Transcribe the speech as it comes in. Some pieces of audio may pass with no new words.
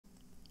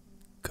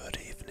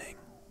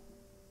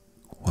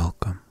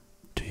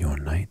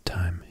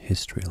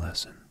history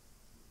lesson.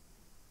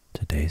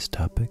 Today's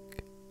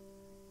topic,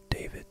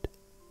 David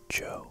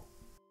Choe.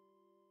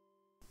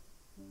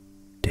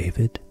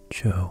 David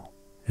Choe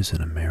is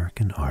an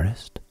American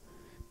artist,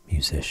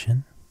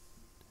 musician,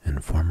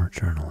 and former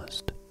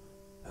journalist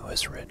who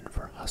has written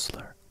for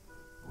Hustler,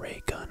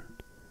 Ray Gun,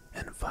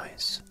 and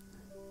Vice,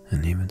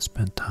 and even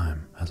spent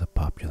time as a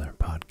popular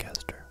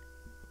podcaster.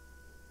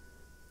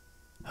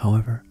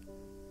 However,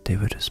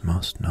 David is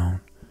most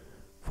known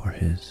for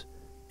his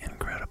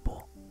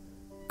incredible,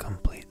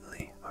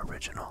 completely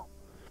original,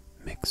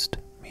 mixed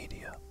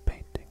media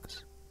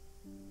paintings.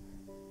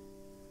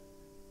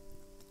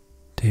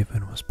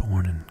 David was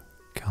born in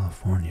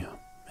California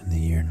in the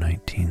year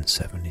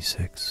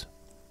 1976,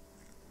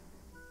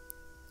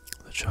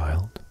 the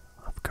child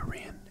of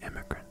Korean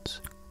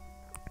immigrants.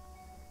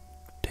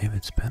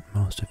 David spent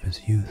most of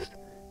his youth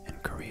in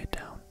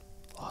Koreatown,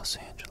 Los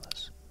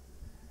Angeles.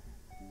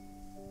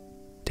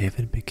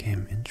 David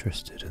became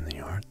interested in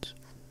the arts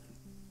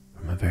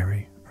from a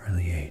very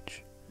early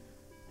age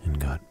and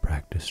got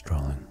practice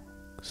drawing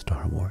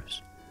Star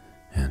Wars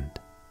and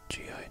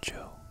G.I.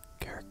 Joe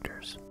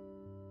characters.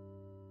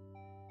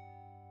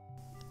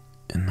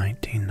 In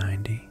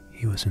 1990,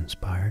 he was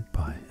inspired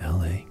by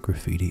LA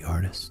graffiti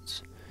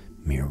artists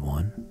Mir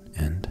One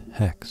and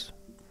Hex,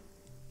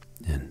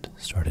 and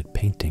started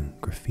painting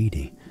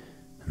graffiti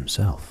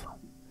himself.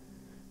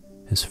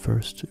 His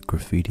first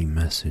graffiti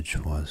message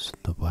was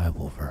the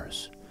Bible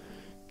verse,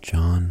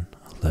 John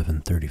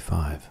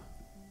 11:35,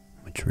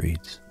 which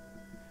reads,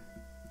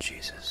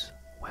 "Jesus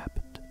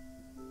wept."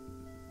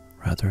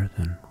 Rather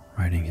than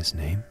writing his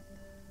name,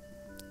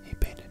 he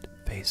painted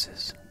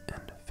faces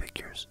and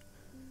figures,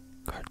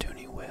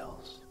 cartoony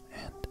whales,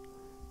 and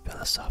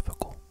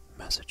philosophical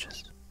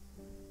messages.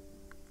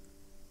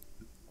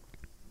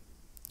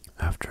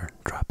 After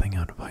dropping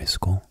out of high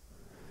school,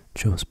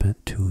 Choe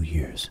spent 2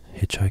 years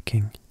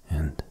hitchhiking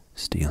and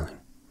stealing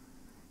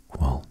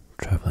while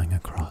traveling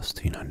across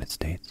the United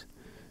States,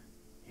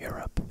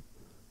 Europe,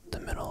 the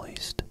Middle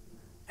East,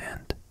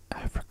 and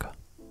Africa.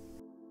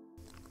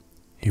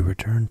 He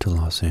returned to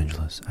Los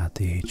Angeles at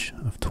the age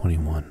of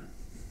 21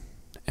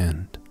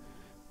 and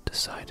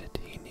decided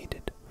he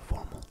needed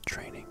formal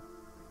training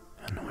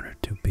in order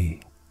to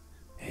be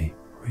a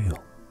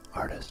real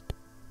artist.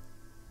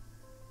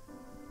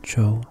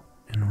 Choe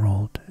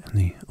enrolled in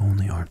the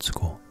only art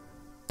school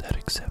that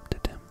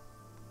accepted him,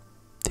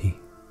 the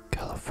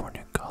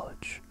California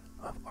College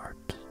of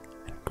Arts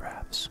and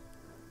Crafts,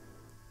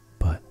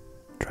 but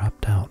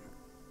dropped out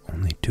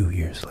only 2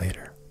 years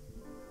later.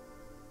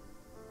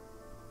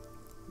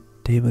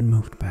 David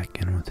moved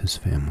back in with his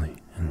family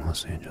in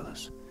Los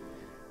Angeles.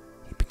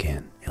 He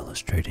began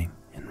illustrating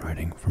and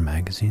writing for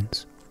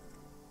magazines,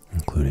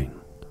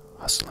 including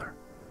Hustler,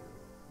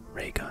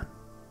 Ray Gun,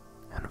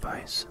 and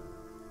Vice.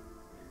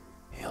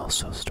 He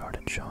also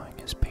started showing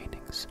his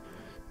paintings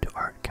to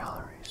art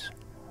galleries,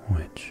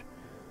 which,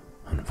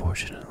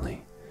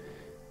 unfortunately,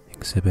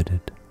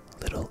 exhibited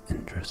little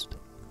interest.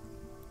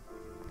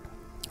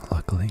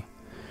 Luckily,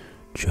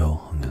 Choe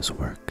hung his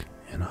work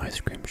in an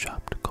ice cream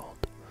shop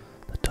called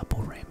the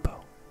Double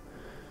Rainbow,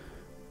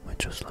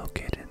 which was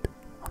located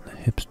on the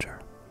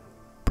hipster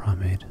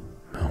Promenade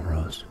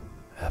Melrose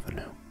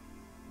Avenue.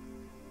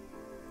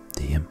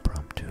 The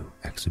impromptu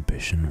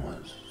exhibition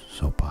was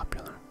so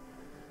popular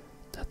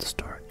that the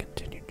store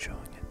continued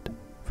showing it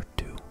for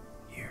 2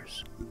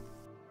 years.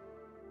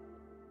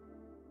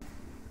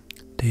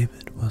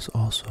 David was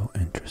also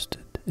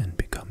interested in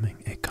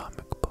becoming a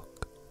comic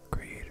book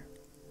creator,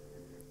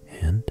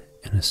 and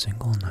in a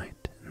single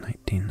night in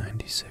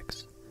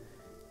 1996,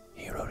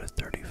 he wrote a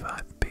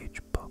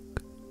 35-page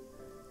book,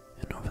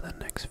 and over the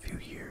next few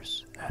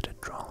years added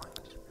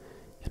drawings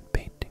and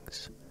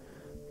paintings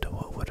to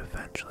what would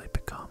eventually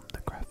become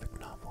the graphic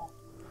novel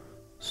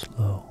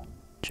Slow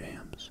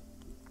Jams.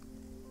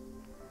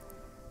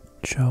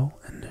 Choe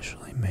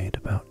initially made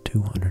about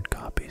 200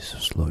 copies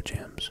of Slow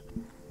Jams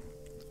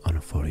on a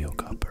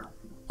photocopier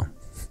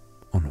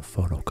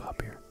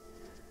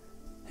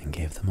and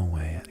gave them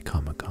away at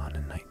Comic-Con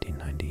in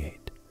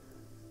 1998,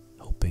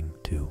 hoping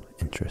to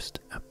interest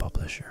a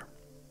publisher.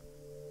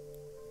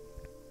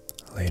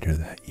 Later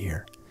that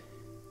year,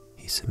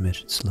 he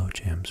submitted Slow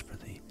Jams for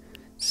the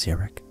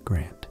Xeric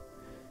Grant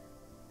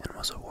and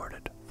was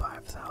awarded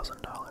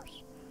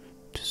 $5,000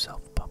 to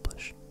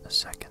self-publish a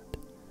second,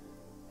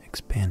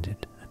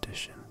 expanded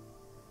edition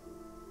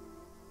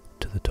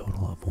to the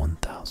total of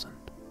 1,000,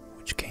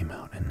 which came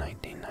out in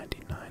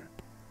 1999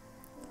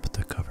 with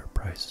a cover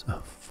price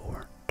of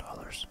 $4.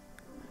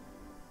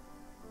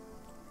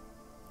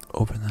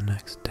 Over the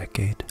next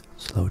decade,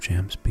 Slow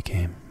Jams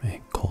became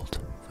a cult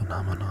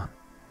phenomenon,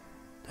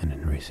 and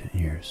in recent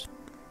years,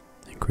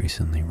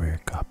 increasingly rare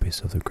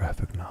copies of the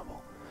graphic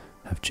novel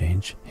have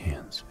changed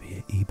hands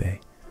via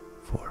eBay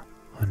for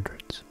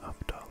hundreds of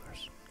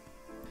dollars.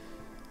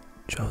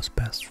 Choe's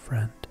best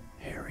friend,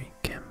 Harry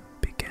Kim,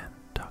 began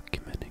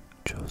documenting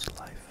Choe's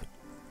life,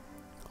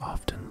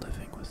 often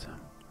living with him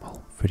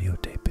while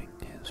videotaping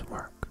his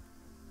work.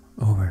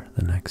 Over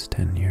the next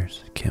 10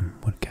 years, Kim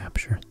would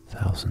capture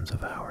thousands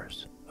of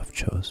hours of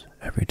Choe's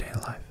everyday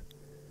life,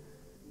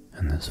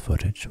 and this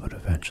footage would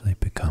eventually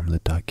become the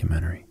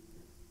documentary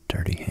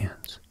Dirty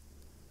Hands,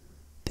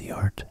 The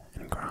Art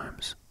and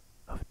Crimes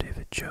of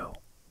David Choe.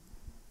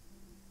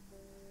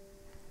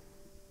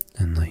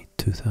 In late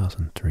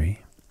 2003,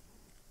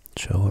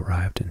 Choe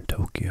arrived in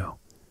Tokyo.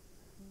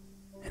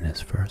 In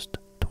his first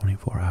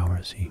 24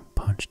 hours, he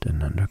punched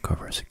an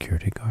undercover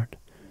security guard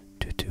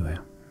due to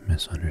a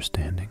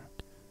misunderstanding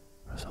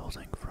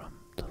resulting from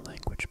the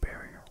language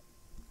barrier.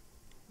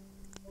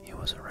 He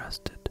was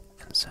arrested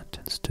and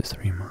sentenced to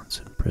 3 months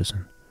in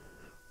prison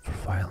for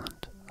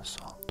violent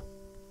assault.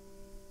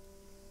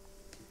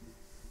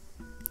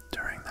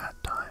 During that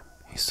time,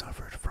 he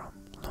suffered from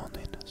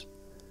loneliness,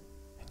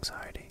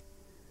 anxiety,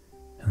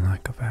 and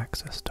lack of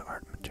access to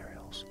art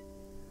materials.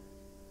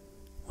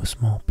 With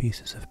small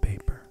pieces of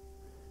paper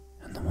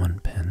and the one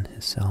pen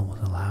his cell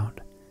was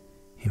allowed,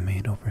 he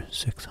made over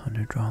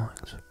 600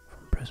 drawings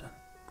from prison,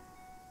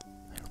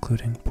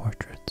 including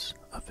portraits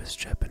of his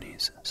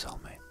Japanese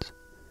cellmates.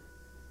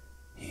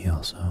 He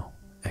also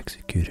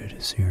executed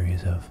a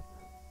series of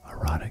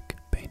erotic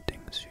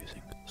paintings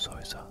using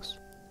soy sauce,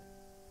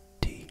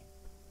 tea,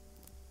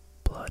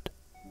 blood,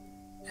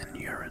 and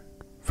urine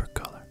for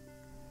color.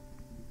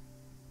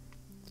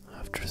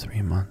 After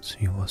 3 months,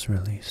 he was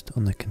released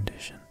on the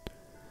condition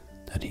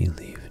that he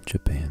leave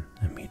Japan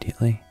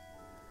immediately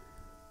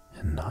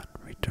and not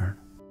return.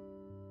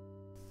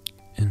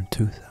 In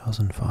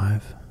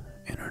 2005,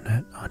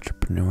 internet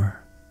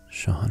entrepreneur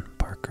Sean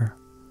Parker,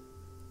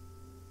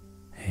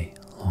 a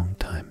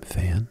longtime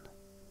fan,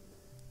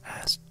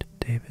 asked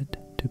David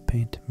to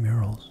paint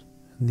murals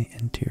in the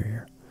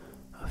interior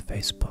of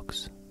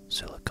Facebook's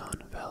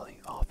Silicon Valley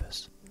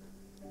office.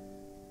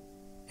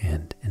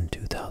 And in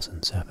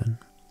 2007,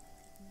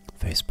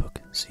 Facebook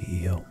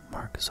CEO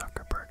Mark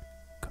Zuckerberg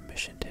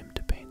commissioned him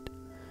to paint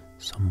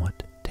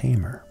somewhat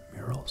tamer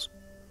murals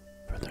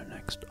for their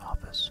next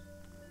office.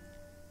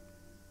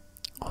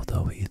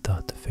 Although he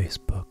thought the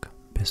Facebook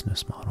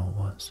business model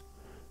was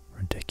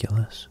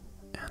ridiculous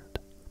and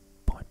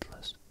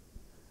pointless,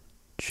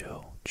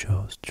 Choe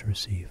chose to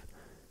receive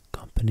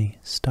company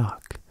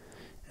stock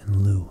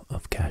in lieu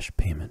of cash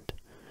payment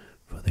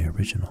for the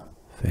original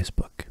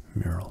Facebook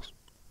murals.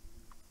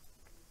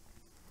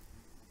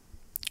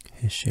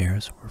 His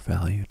shares were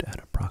valued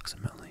at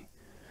approximately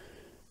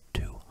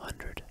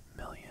 $200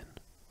 million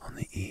on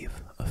the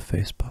eve of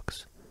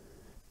Facebook's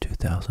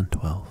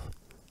 2012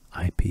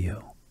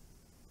 IPO,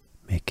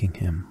 making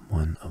him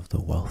one of the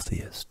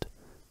wealthiest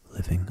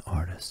living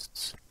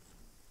artists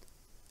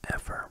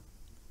ever.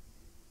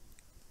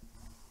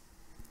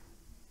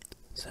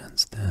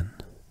 Since then,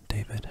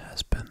 David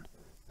has been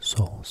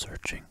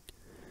soul-searching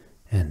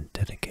and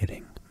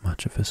dedicating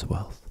much of his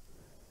wealth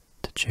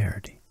to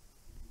charity.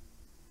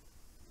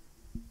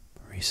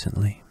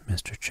 Recently,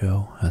 Mr.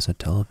 Choe has a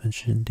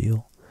television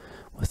deal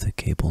with the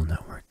cable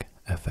network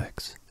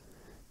FX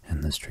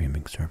and the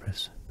streaming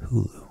service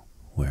Hulu,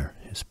 where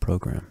his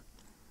program,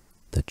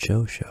 The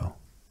Choe Show,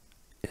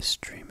 is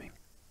streaming.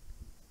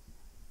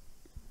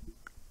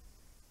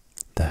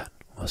 That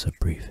was a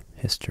brief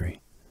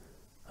history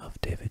of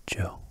David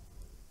Choe.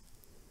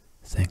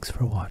 Thanks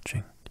for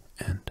watching,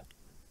 and